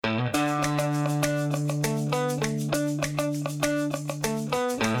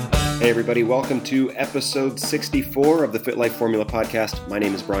Hey everybody, welcome to episode 64 of the Fit Life Formula podcast. My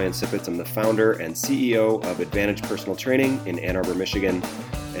name is Brian Sippitz. I'm the founder and CEO of Advantage Personal Training in Ann Arbor, Michigan.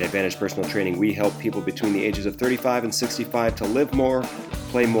 At Advantage Personal Training, we help people between the ages of 35 and 65 to live more,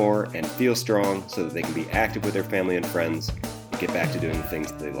 play more, and feel strong so that they can be active with their family and friends and get back to doing the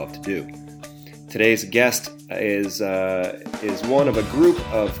things that they love to do. Today's guest is one of a group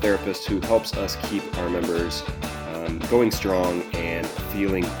of therapists who helps us keep our members going strong and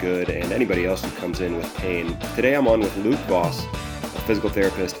feeling good, and anybody else who comes in with pain. Today I'm on with Luke Voss, a physical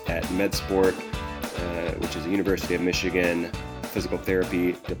therapist at MedSport, which is the University of Michigan physical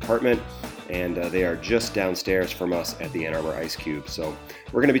therapy department, and they are just downstairs from us at the Ann Arbor Ice Cube. So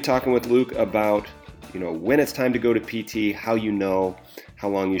we're going to be talking with Luke about, when it's time to go to PT, how how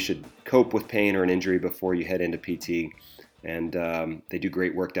long you should cope with pain or an injury before you head into PT. And they do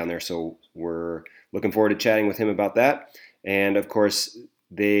great work down there, so we're looking forward to chatting with him about that. And of course,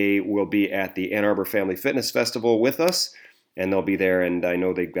 they will be at the Ann Arbor Family Fitness Festival with us, and they'll be there. And I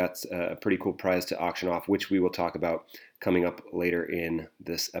know they've got a pretty cool prize to auction off, which we will talk about coming up later in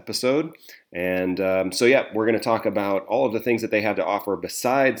this episode. And we're going to talk about all of the things that they have to offer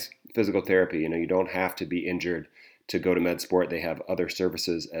besides physical therapy. You don't have to be injured to go to MedSport. They have other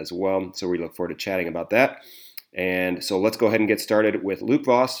services as well. So we look forward to chatting about that. And so let's go ahead and get started with Luke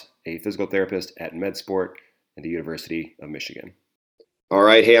Voss, a physical therapist at MedSport at the University of Michigan. All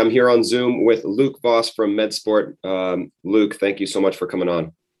right. Hey, I'm here on Zoom with Luke Voss from MedSport. Luke, thank you so much for coming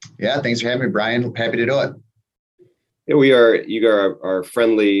on. Yeah, thanks for having me, Brian. Happy to do it. Yeah, you are our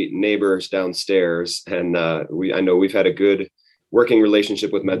friendly neighbors downstairs, and I know we've had a good working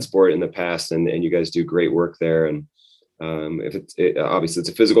relationship with MedSport in the past, and you guys do great work there. And obviously it's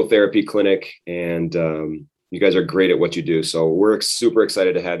a physical therapy clinic, and you guys are great at what you do. So we're super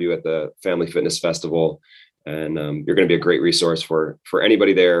excited to have you at the Family Fitness Festival. And you're going to be a great resource for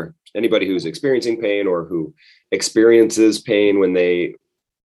anybody there, anybody who's experiencing pain or who experiences pain when they,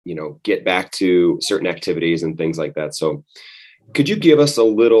 get back to certain activities and things like that. So could you give us a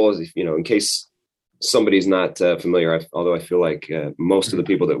little, in case somebody's not familiar, although I feel like most of the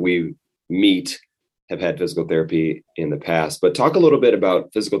people that we meet have had physical therapy in the past, but talk a little bit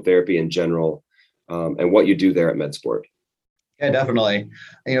about physical therapy in general. And what you do there at MedSport. Yeah, definitely.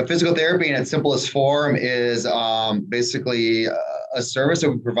 Physical therapy in its simplest form is basically a service that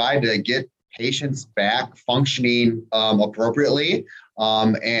we provide to get patients back functioning appropriately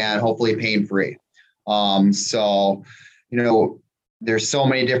and hopefully pain-free. There's so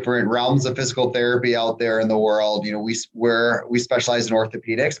many different realms of physical therapy out there in the world. We specialize in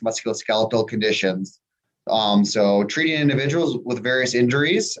orthopedics, musculoskeletal conditions. So treating individuals with various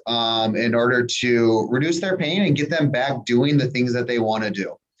injuries in order to reduce their pain and get them back doing the things that they want to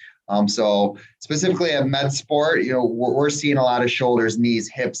do. So specifically at MedSport, we're seeing a lot of shoulders, knees,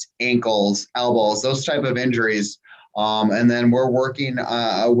 hips, ankles, elbows, those type of injuries. And then we're working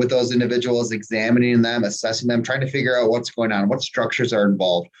with those individuals, examining them, assessing them, trying to figure out what's going on, what structures are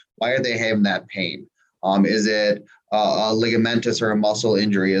involved, why are they having that pain? Is it a ligamentous or a muscle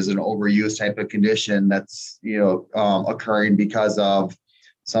injury? Is an overuse type of condition that's occurring because of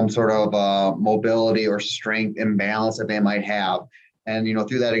some sort of mobility or strength imbalance that they might have? And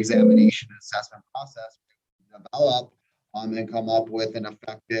through that examination and assessment process, we develop and come up with an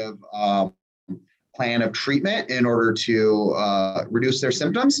effective plan of treatment in order to reduce their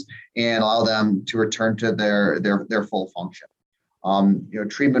symptoms and allow them to return to their full function.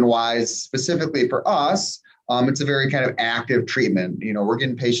 Treatment wise, specifically for us, it's a very kind of active treatment. We're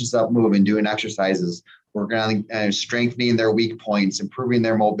getting patients up moving, doing exercises. We're going to strengthening their weak points, improving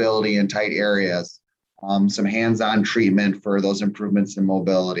their mobility in tight areas, some hands-on treatment for those improvements in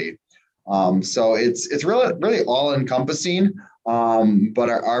mobility. So it's really all encompassing. But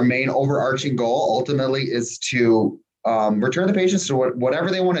our main overarching goal ultimately is to return the patients to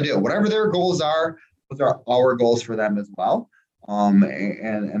whatever they want to do, whatever their goals are. Those are our goals for them as well.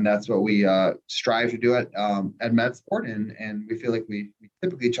 And that's what we strive to do at MedSport, and we feel like we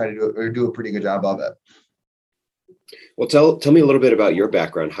typically try to do a pretty good job of it. Well, tell me a little bit about your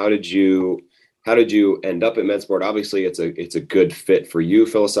background. How did you end up at MedSport? Obviously, it's a good fit for you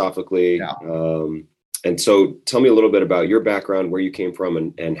philosophically. Yeah. And so tell me a little bit about your background, where you came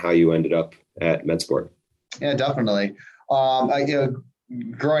from, and how you ended up at MedSport. Yeah, definitely.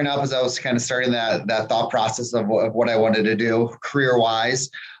 Growing up, as I was kind of starting that thought process of what I wanted to do career-wise,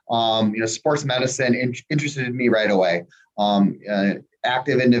 sports medicine interested me right away.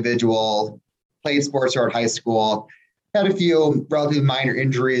 Active individual, played sports throughout high school, had a few relatively minor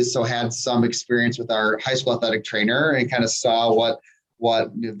injuries, so had some experience with our high school athletic trainer and kind of saw what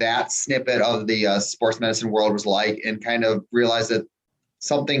that snippet of the sports medicine world was like, and kind of realized that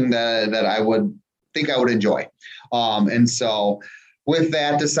something that I would think I would enjoy. And so with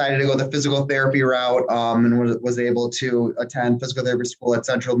that, decided to go the physical therapy route, and was able to attend physical therapy school at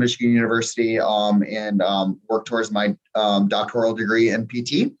Central Michigan University, and work towards my doctoral degree in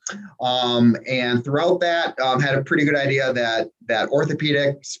PT. And throughout that, had a pretty good idea that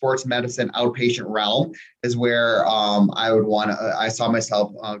orthopedic sports medicine outpatient realm is where I saw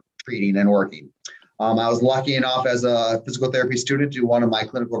myself treating and working. I was lucky enough as a physical therapy student to do one of my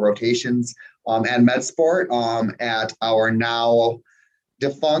clinical rotations at MedSport at our now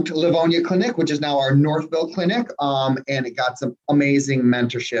defunct Livonia Clinic, which is now our Northville Clinic. And it got some amazing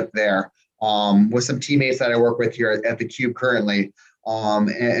mentorship there with some teammates that I work with here at the Cube currently.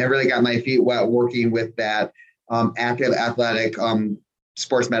 And really got my feet wet working with that active athletic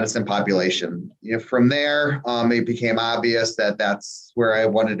sports medicine population. From there, it became obvious that that's where I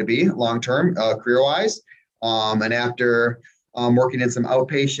wanted to be long-term, career-wise. And after working in some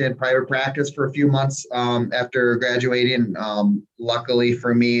outpatient private practice for a few months after graduating, luckily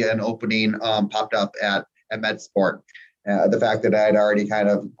for me, an opening popped up at MedSport. The fact that I had already kind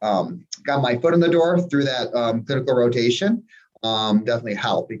of got my foot in the door through that clinical rotation definitely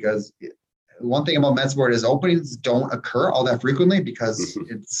helped, because one thing about MedSport is openings don't occur all that frequently because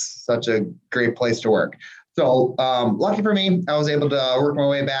it's such a great place to work. So lucky for me, I was able to work my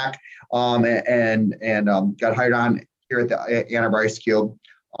way back and got hired on here at the Ann Arbor Ice Cube,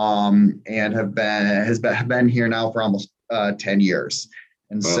 and have been here now for almost 10 years.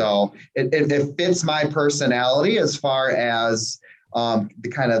 And so it fits my personality as far as the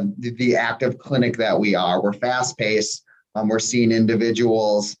kind of the active clinic that we are. We're fast paced. We're seeing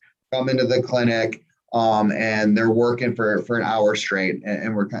individuals come into the clinic and they're working for an hour straight,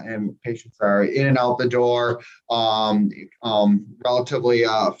 and patients are in and out the door relatively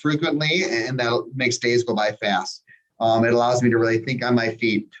frequently, and that makes days go by fast. It allows me to really think on my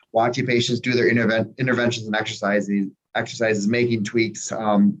feet, watching patients do their interventions and exercises, making tweaks,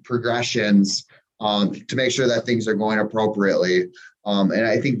 progressions to make sure that things are going appropriately. And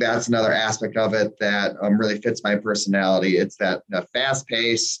I think that's another aspect of it that really fits my personality. It's that fast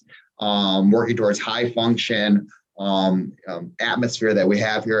pace, working towards high function atmosphere that we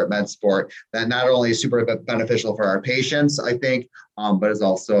have here at MedSport that not only is super beneficial for our patients, I think, but is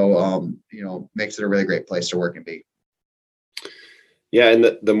also, makes it a really great place to work and be. Yeah.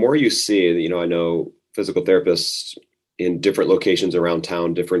 And the more you see, I know physical therapists in different locations around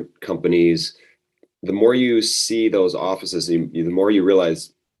town, different companies, the more you see those offices, the more you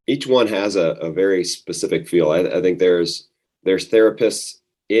realize each one has a very specific feel. I think there's therapists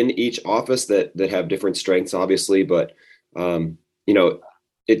in each office that have different strengths, obviously, but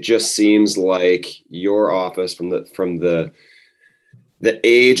it just seems like your office from the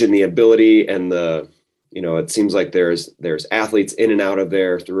age and the ability and it seems like there's athletes in and out of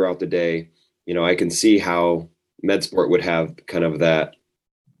there throughout the day. I can see how MedSport would have kind of that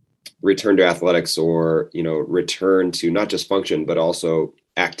return to athletics, or return to not just function but also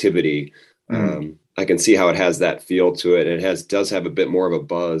activity. I can see how it has that feel to it. It does have a bit more of a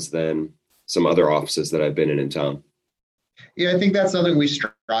buzz than some other offices that I've been in town. Yeah, I think that's something we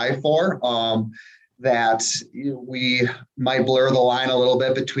strive for. That we might blur the line a little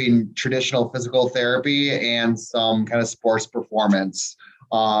bit between traditional physical therapy and some kind of sports performance.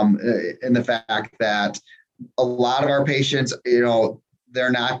 In the fact that a lot of our patients,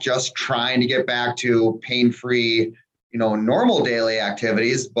 they're not just trying to get back to pain-free, normal daily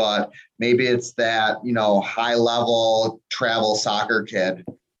activities, but maybe it's that, high level travel soccer kid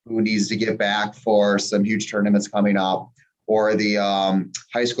who needs to get back for some huge tournaments coming up, or the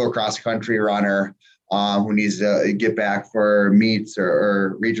high school cross country runner who needs to get back for meets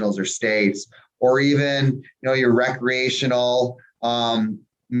or regionals or states, or even, your recreational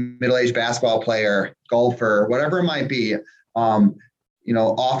middle-aged basketball player, golfer, whatever it might be.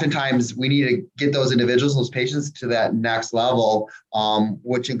 Oftentimes we need to get those individuals, those patients, to that next level,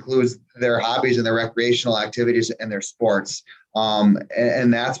 which includes their hobbies and their recreational activities and their sports.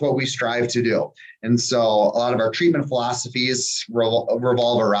 And that's what we strive to do. And so a lot of our treatment philosophies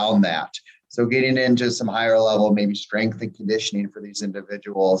revolve around that. So getting into some higher level, maybe strength and conditioning for these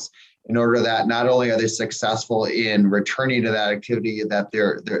individuals, in order that not only are they successful in returning to that activity that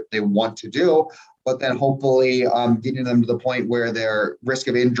they want to do, but then hopefully getting them to the point where their risk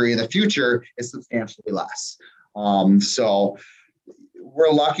of injury in the future is substantially less. So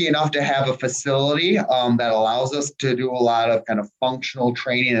we're lucky enough to have a facility that allows us to do a lot of kind of functional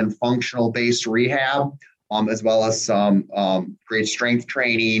training and functional based rehab, as well as some great strength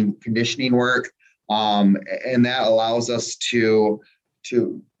training, conditioning work. And that allows us to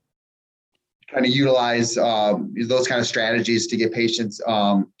kind of utilize those kind of strategies to get patients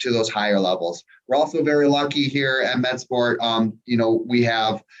to those higher levels. We're also very lucky here at MedSport. We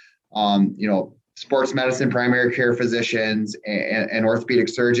have, sports medicine primary care physicians and orthopedic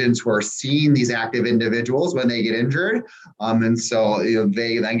surgeons who are seeing these active individuals when they get injured. And so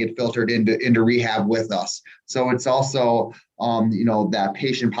they then get filtered into rehab with us. So it's also, that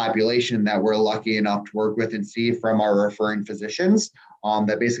patient population that we're lucky enough to work with and see from our referring physicians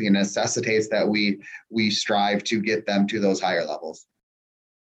that basically necessitates that we strive to get them to those higher levels.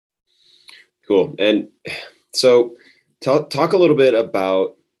 Cool. And so talk a little bit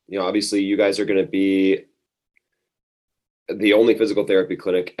about, obviously you guys are going to be the only physical therapy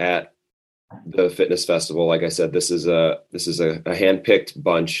clinic at the fitness festival. Like I said, this is a hand-picked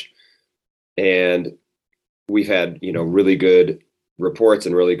bunch, and we've had, really good reports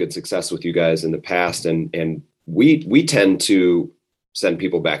and really good success with you guys in the past. And we tend to send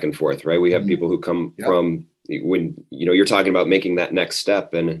people back and forth, right? We have people who come from when, you're talking about making that next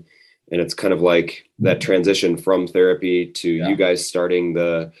step, and it's kind of like that transition from therapy to you guys starting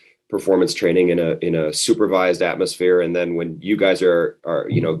the performance training in a supervised atmosphere. And then when you guys are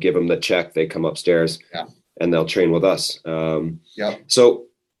give them the check, they come upstairs and they'll train with us. So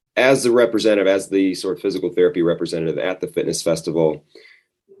as the representative, as the sort of physical therapy representative at the fitness festival,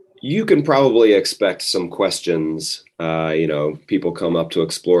 you can probably expect some questions. People come up to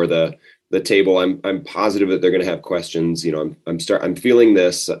explore the table. I'm positive that they're going to have questions. I'm feeling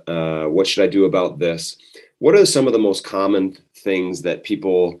this. What should I do about this? What are some of the most common things that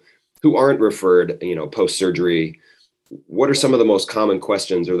people who aren't referred, post-surgery, what are some of the most common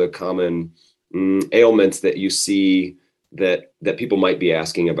questions or the common ailments that you see that people might be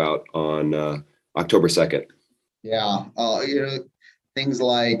asking about on October 2nd? Yeah. Things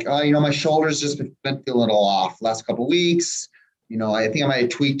like, my shoulder's just been feeling a little off last couple of weeks. I think I might have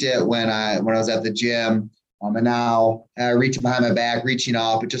tweaked it when I was at the gym. And now reaching behind my back, reaching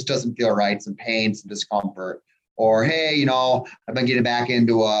up, it just doesn't feel right. Some pain, some discomfort. Or, hey, I've been getting back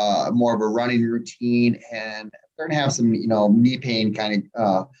into more of a running routine and starting to have some, knee pain kind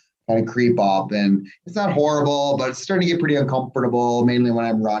of creep up. And it's not horrible, but it's starting to get pretty uncomfortable, mainly when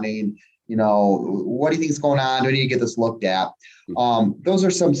I'm running. What do you think is going on? Do I need to get this looked at? Those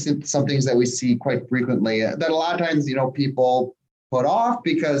are some things that we see quite frequently that a lot of times, people put off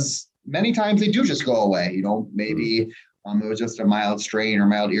because many times they do just go away. Maybe it was just a mild strain or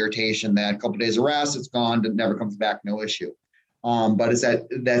mild irritation that a couple of days of rest, it's gone, it never comes back, no issue. But it's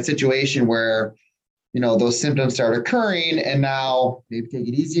that situation where, those symptoms start occurring and now maybe take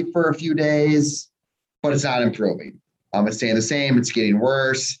it easy for a few days, but it's not improving. It's staying the same, it's getting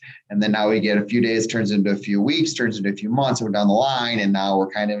worse. And then now we get a few days, turns into a few weeks, turns into a few months, and we're down the line. And now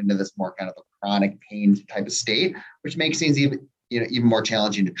we're kind of into this more kind of a chronic pain type of state, which makes things even more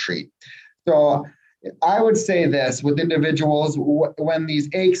challenging to treat. So I would say this with individuals, when these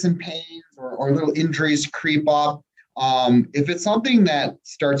aches and pains or little injuries creep up, if it's something that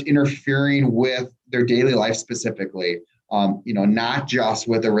starts interfering with their daily life specifically, not just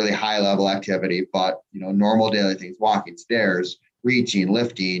with a really high level activity, but, normal daily things, walking, stairs, reaching,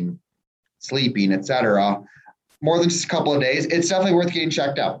 lifting, sleeping, etc., more than just a couple of days, it's definitely worth getting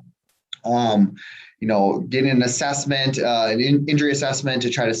checked out. Getting an assessment, an injury assessment to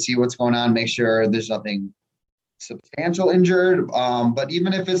try to see what's going on, make sure there's nothing substantial injured. But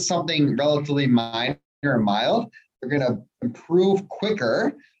even if it's something relatively minor or mild, they're going to improve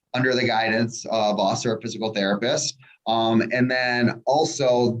quicker under the guidance of us or a physical therapist. And then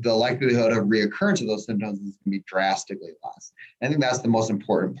also the likelihood of reoccurrence of those symptoms is going to be drastically less. I think that's the most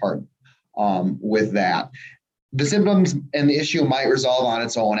important part with that. The symptoms and the issue might resolve on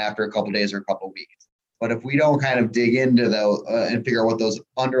its own after a couple of days or a couple of weeks. But if we don't kind of dig into those and figure out what those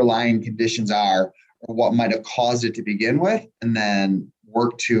underlying conditions are or what might have caused it to begin with, and then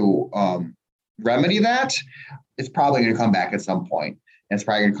work to remedy that, it's probably going to come back at some point. And it's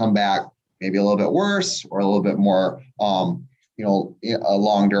probably going to come back maybe a little bit worse or a little bit more, a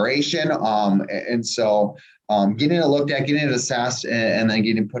long duration. And so getting it looked at, getting it assessed, and then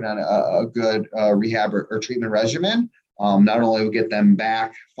getting put on a good rehab or treatment regimen, not only will get them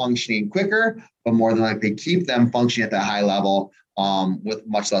back functioning quicker, but more than likely keep them functioning at that high level with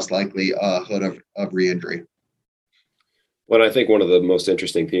much less likelihood of re-injury. Well, I think one of the most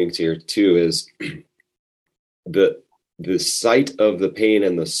interesting things here too is the site of the pain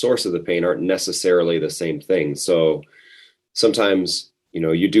and the source of the pain aren't necessarily the same thing. So sometimes,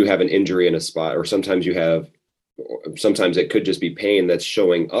 you do have an injury in a spot, or sometimes it could just be pain that's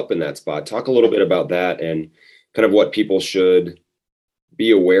showing up in that spot. Talk a little bit about that and kind of what people should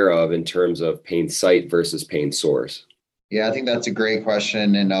be aware of in terms of pain site versus pain source. Yeah, I think that's a great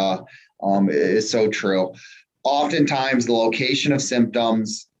question. And a is so true. Oftentimes, the location of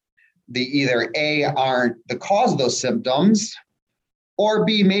symptoms, the either A, aren't the cause of those symptoms, or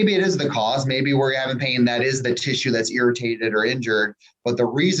B, maybe it is the cause. Maybe we're having pain that is the tissue that's irritated or injured, but the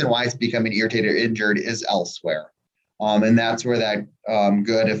reason why it's becoming irritated or injured is elsewhere. And that's where that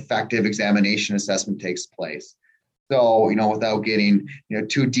good, effective examination assessment takes place. So, without getting,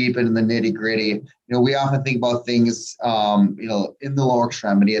 too deep into the nitty gritty, we often think about things, in the lower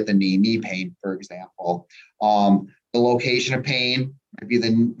extremity at the knee pain, for example. The location of pain might be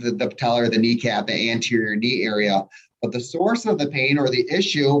the patella or the kneecap, the anterior knee area, but the source of the pain or the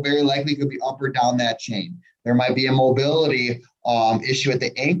issue very likely could be up or down that chain. There might be a mobility issue at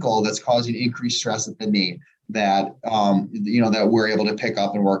the ankle that's causing increased stress at the knee that, that we're able to pick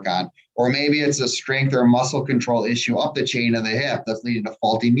up and work on. Or maybe it's a strength or muscle control issue up the chain of the hip that's leading to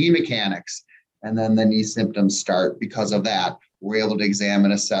faulty knee mechanics. And then the knee symptoms start because of that. We're able to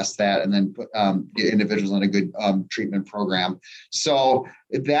examine, assess that, and then get individuals on a good treatment program. So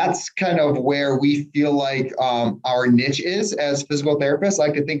that's kind of where we feel like our niche is as physical therapists. I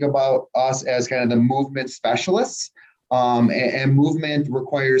like to think about us as kind of the movement specialists. And movement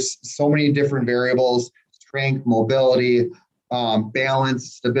requires so many different variables: strength, mobility,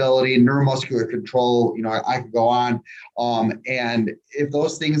 balance, stability, neuromuscular control. I could go on. And if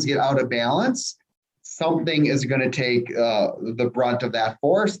those things get out of balance, something is going to take the brunt of that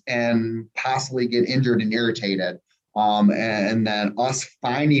force and possibly get injured and irritated. And then us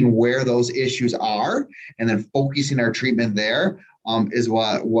finding where those issues are and then focusing our treatment there is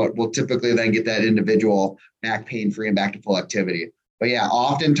what will typically then get that individual back pain free and back to full activity. But yeah,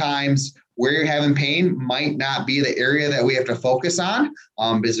 oftentimes where you're having pain might not be the area that we have to focus on,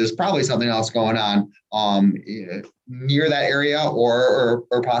 because there's probably something else going on near that area or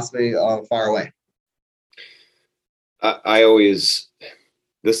possibly far away. I always,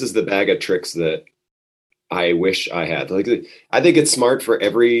 this is the bag of tricks that I wish I had. Like, I think it's smart for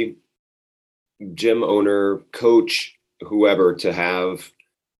every gym owner, coach, whoever, to have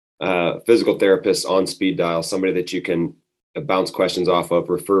physical therapists on speed dial, somebody that you can bounce questions off of,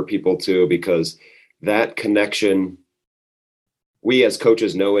 refer people to, because that connection, we as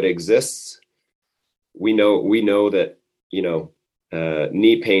coaches know it exists. We know that,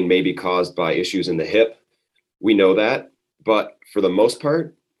 knee pain may be caused by issues in the hip. We know that, but for the most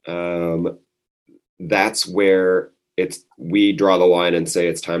part, that's where we draw the line and say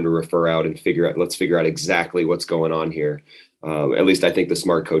it's time to refer out and let's figure out exactly what's going on here. At least I think the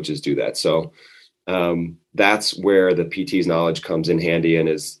smart coaches do that. So that's where the PT's knowledge comes in handy and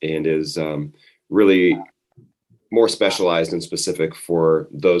is really more specialized and specific for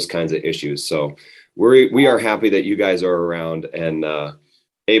those kinds of issues. So we are happy that you guys are around and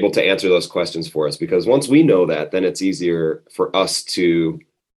able to answer those questions for us, because once we know that, then it's easier for us to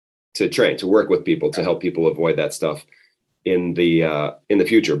train, to work with people, to help people avoid that stuff in the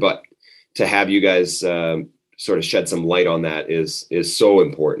future. But to have you guys sort of shed some light on that is so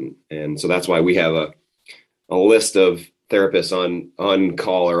important. And so that's why we have a list of therapists on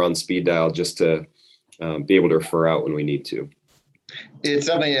call or on speed dial, just to be able to refer out when we need to. It's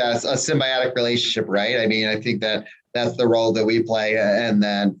something, a symbiotic relationship, right? I mean, I think that's the role that we play, and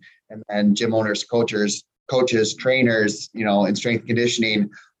then gym owners, coaches, trainers, in strength conditioning,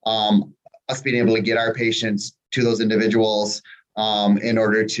 us being able to get our patients to those individuals in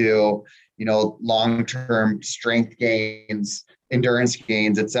order to, long-term strength gains, endurance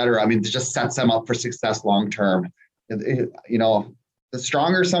gains, et cetera. I mean, it just sets them up for success long-term. The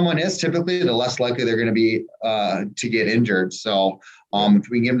stronger someone is, typically, the less likely they're going to be to get injured. So if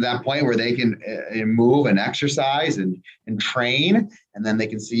we get them to that point where they can move and exercise and train, and then they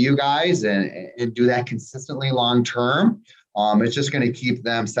can see you guys and do that consistently long-term, it's just going to keep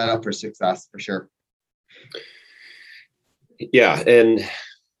them set up for success for sure. Yeah. And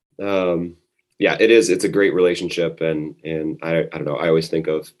it is. It's a great relationship. And I don't know, I always think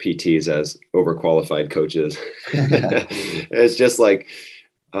of PTs as overqualified coaches. It's just like,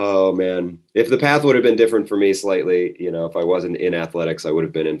 oh man, if the path would have been different for me slightly, if I wasn't in athletics, I would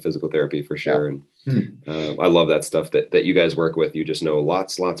have been in physical therapy for sure. Yeah. And I love that stuff that you guys work with. You just know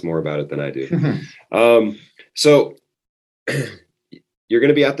lots more about it than I do. So you're going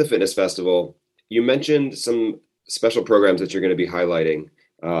to be at the fitness festival. You mentioned some special programs that you're going to be highlighting.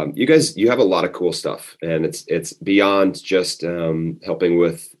 You have a lot of cool stuff, and it's beyond just helping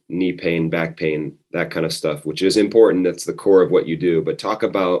with knee pain, back pain, that kind of stuff, which is important. That's the core of what you do. But talk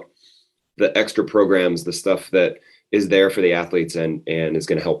about the extra programs, the stuff that is there for the athletes and is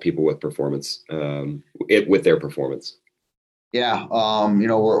going to help people with performance, with their performance. Yeah.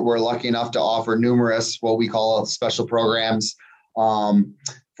 We're lucky enough to offer numerous what we call special programs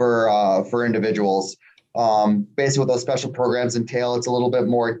for individuals. Basically what those special programs entail, it's a little bit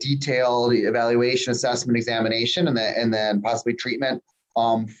more detailed evaluation, assessment, examination, and then possibly treatment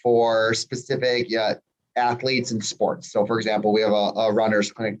for specific athletes and sports. So for example, we have a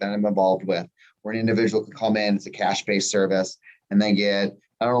runners clinic that I'm involved with, where an individual can come in, it's a cash-based service, and then get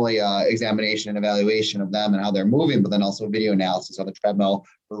not only examination and evaluation of them and how they're moving, but then also video analysis on the treadmill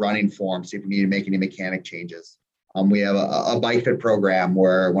for running form, see if we need to make any mechanic changes. We have a bike fit program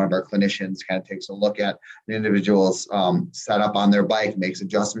where one of our clinicians kind of takes a look at the individual's setup on their bike, makes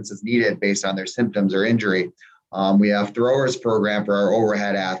adjustments as needed based on their symptoms or injury. We have throwers program for our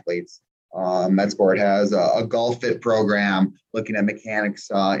overhead athletes. MedSport has a golf fit program looking at mechanics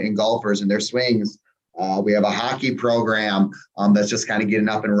in golfers and their swings. We have a hockey program that's just kind of getting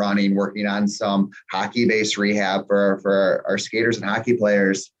up and running, working on some hockey-based rehab for our skaters and hockey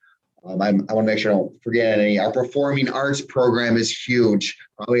players. I want to make sure I don't forget any. Our performing arts program is huge,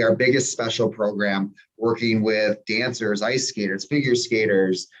 probably our biggest special program, working with dancers, ice skaters, figure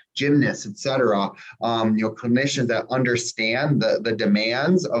skaters, gymnasts, etc. Clinicians that understand the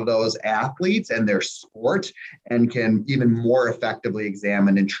demands of those athletes and their sport and can even more effectively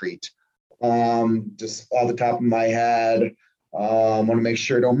examine and treat. Just off the top of my head, want to make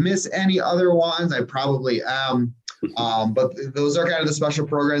sure I don't miss any other ones. I probably am. But those are kind of the special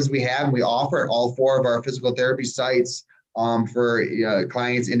programs we have and we offer at all 4 of our physical therapy sites for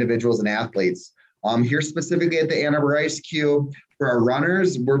clients, individuals, and athletes. Here specifically at the Ann Arbor Ice Cube, for our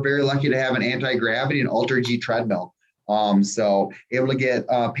runners, we're very lucky to have an anti-gravity and Ultra-G treadmill. So able to get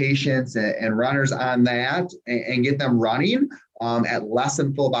patients and runners on that and get them running at less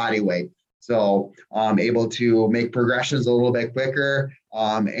than full body weight. So able to make progressions a little bit quicker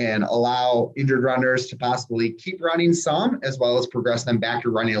and allow injured runners to possibly keep running some, as well as progress them back to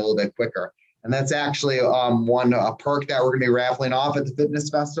running a little bit quicker. And that's actually one perk that we're going to be raffling off at the fitness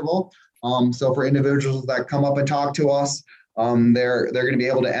festival. So for individuals that come up and talk to us, they're going to be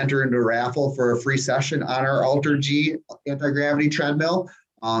able to enter into a raffle for a free session on our Ultra-G anti-gravity treadmill.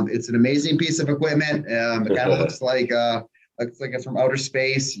 It's an amazing piece of equipment. It kind of looks like it's from outer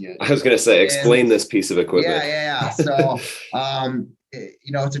space. I was going to say, explain this piece of equipment. Yeah. So,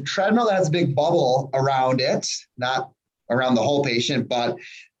 it's a treadmill that has a big bubble around it, not around the whole patient, but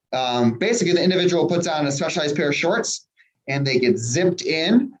basically the individual puts on a specialized pair of shorts and they get zipped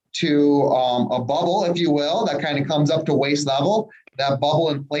in to a bubble, if you will, that kind of comes up to waist level. That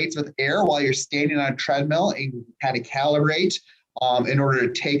bubble inflates with air while you're standing on a treadmill and kind of calibrate in order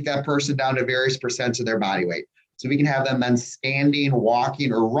to take that person down to various percents of their body weight. So we can have them then standing,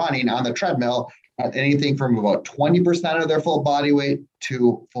 walking, or running on the treadmill at anything from about 20% of their full body weight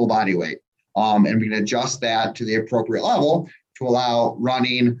to full body weight. And we can adjust that to the appropriate level to allow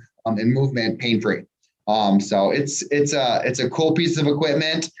running and movement pain-free. So it's a cool piece of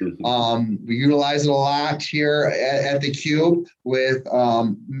equipment. We utilize it a lot here at the Cube with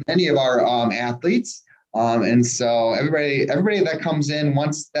many of our athletes. And so everybody that comes in,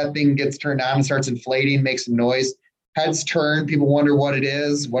 once that thing gets turned on and starts inflating, makes some noise, heads turn, people wonder what it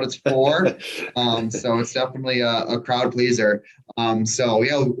is, what it's for. So it's definitely a crowd pleaser. So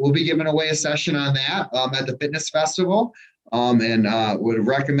yeah, we'll be giving away a session on that at the fitness festival. And would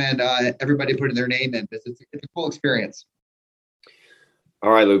recommend everybody putting their name in because it's a cool experience.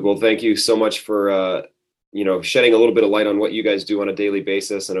 All right, Luke. Well, thank you so much for shedding a little bit of light on what you guys do on a daily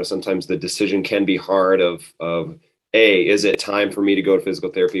basis. I know sometimes the decision can be hard of A, is it time for me to go to physical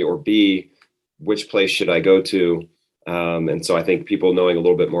therapy, or B, which place should I go to? And so I think people knowing a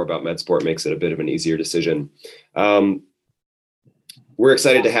little bit more about MedSport makes it a bit of an easier decision. We're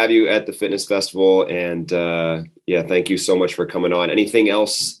excited to have you at the fitness festival, and thank you so much for coming on. Anything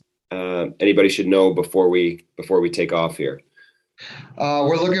else anybody should know before we take off here?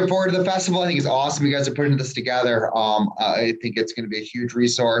 We're looking forward to the festival. I think it's awesome you guys are putting this together. I think it's going to be a huge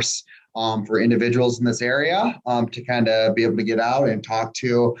resource for individuals in this area to kind of be able to get out and talk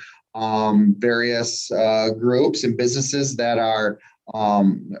to various groups and businesses that are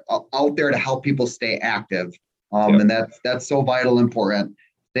out there to help people stay active. And that's so vital, important.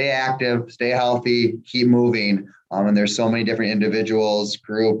 Stay active, stay healthy, keep moving. And there's so many different individuals,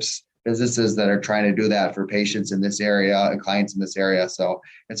 groups, businesses that are trying to do that for patients in this area and clients in this area. So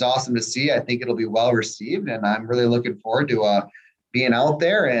it's awesome to see. I think it'll be well received, and I'm really looking forward to being out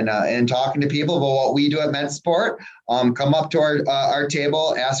there and talking to people about what we do at MedSport. Come up to our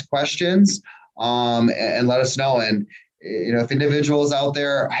table, ask questions, and let us know. And if individuals out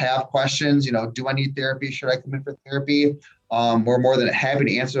there have questions, do I need therapy? Should I come in for therapy? We're more than happy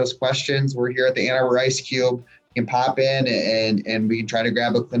to answer those questions. We're here at the Ann Arbor Ice Cube. You can pop in and we can try to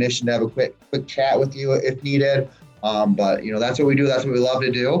grab a clinician to have a quick chat with you if needed. But that's what we do. That's what we love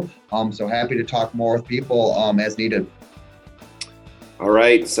to do. So happy to talk more with people as needed. All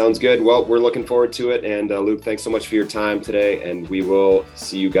right. Sounds good. Well, we're looking forward to it. And Luke, thanks so much for your time today. And we will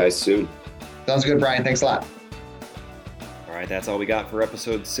see you guys soon. Sounds good, Brian. Thanks a lot. All right. That's all we got for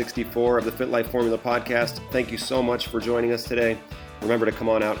episode 64 of the Fit Life Formula podcast. Thank you so much for joining us today. Remember to come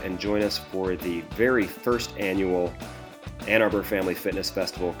on out and join us for the very first annual Ann Arbor Family Fitness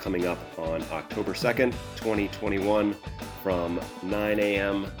Festival coming up on October 2nd, 2021 from 9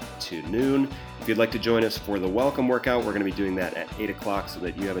 a.m. to noon. If you'd like to join us for the welcome workout, we're going to be doing that at 8 o'clock so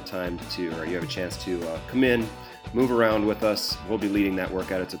that you have a chance to come in, move around with us. We'll be leading that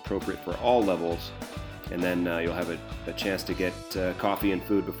workout. It's appropriate for all levels. And then you'll have a chance to get coffee and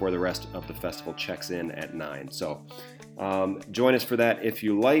food before the rest of the festival checks in at 9. So join us for that if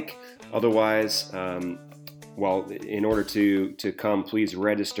you like. Otherwise, in order to come, please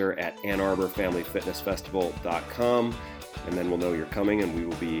register at AnnArborFamilyFitnessFestival.com, and then we'll know you're coming and we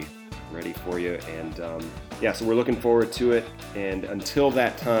will be ready for you. And so we're looking forward to it. And until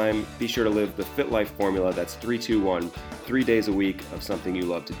that time, be sure to live the Fit Life formula. That's 3-2-1, 3 days a week of something you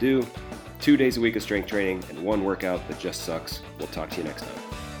love to do, 2 days a week of strength training, and 1 workout that just sucks. We'll talk to you next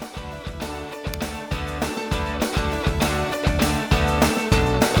time.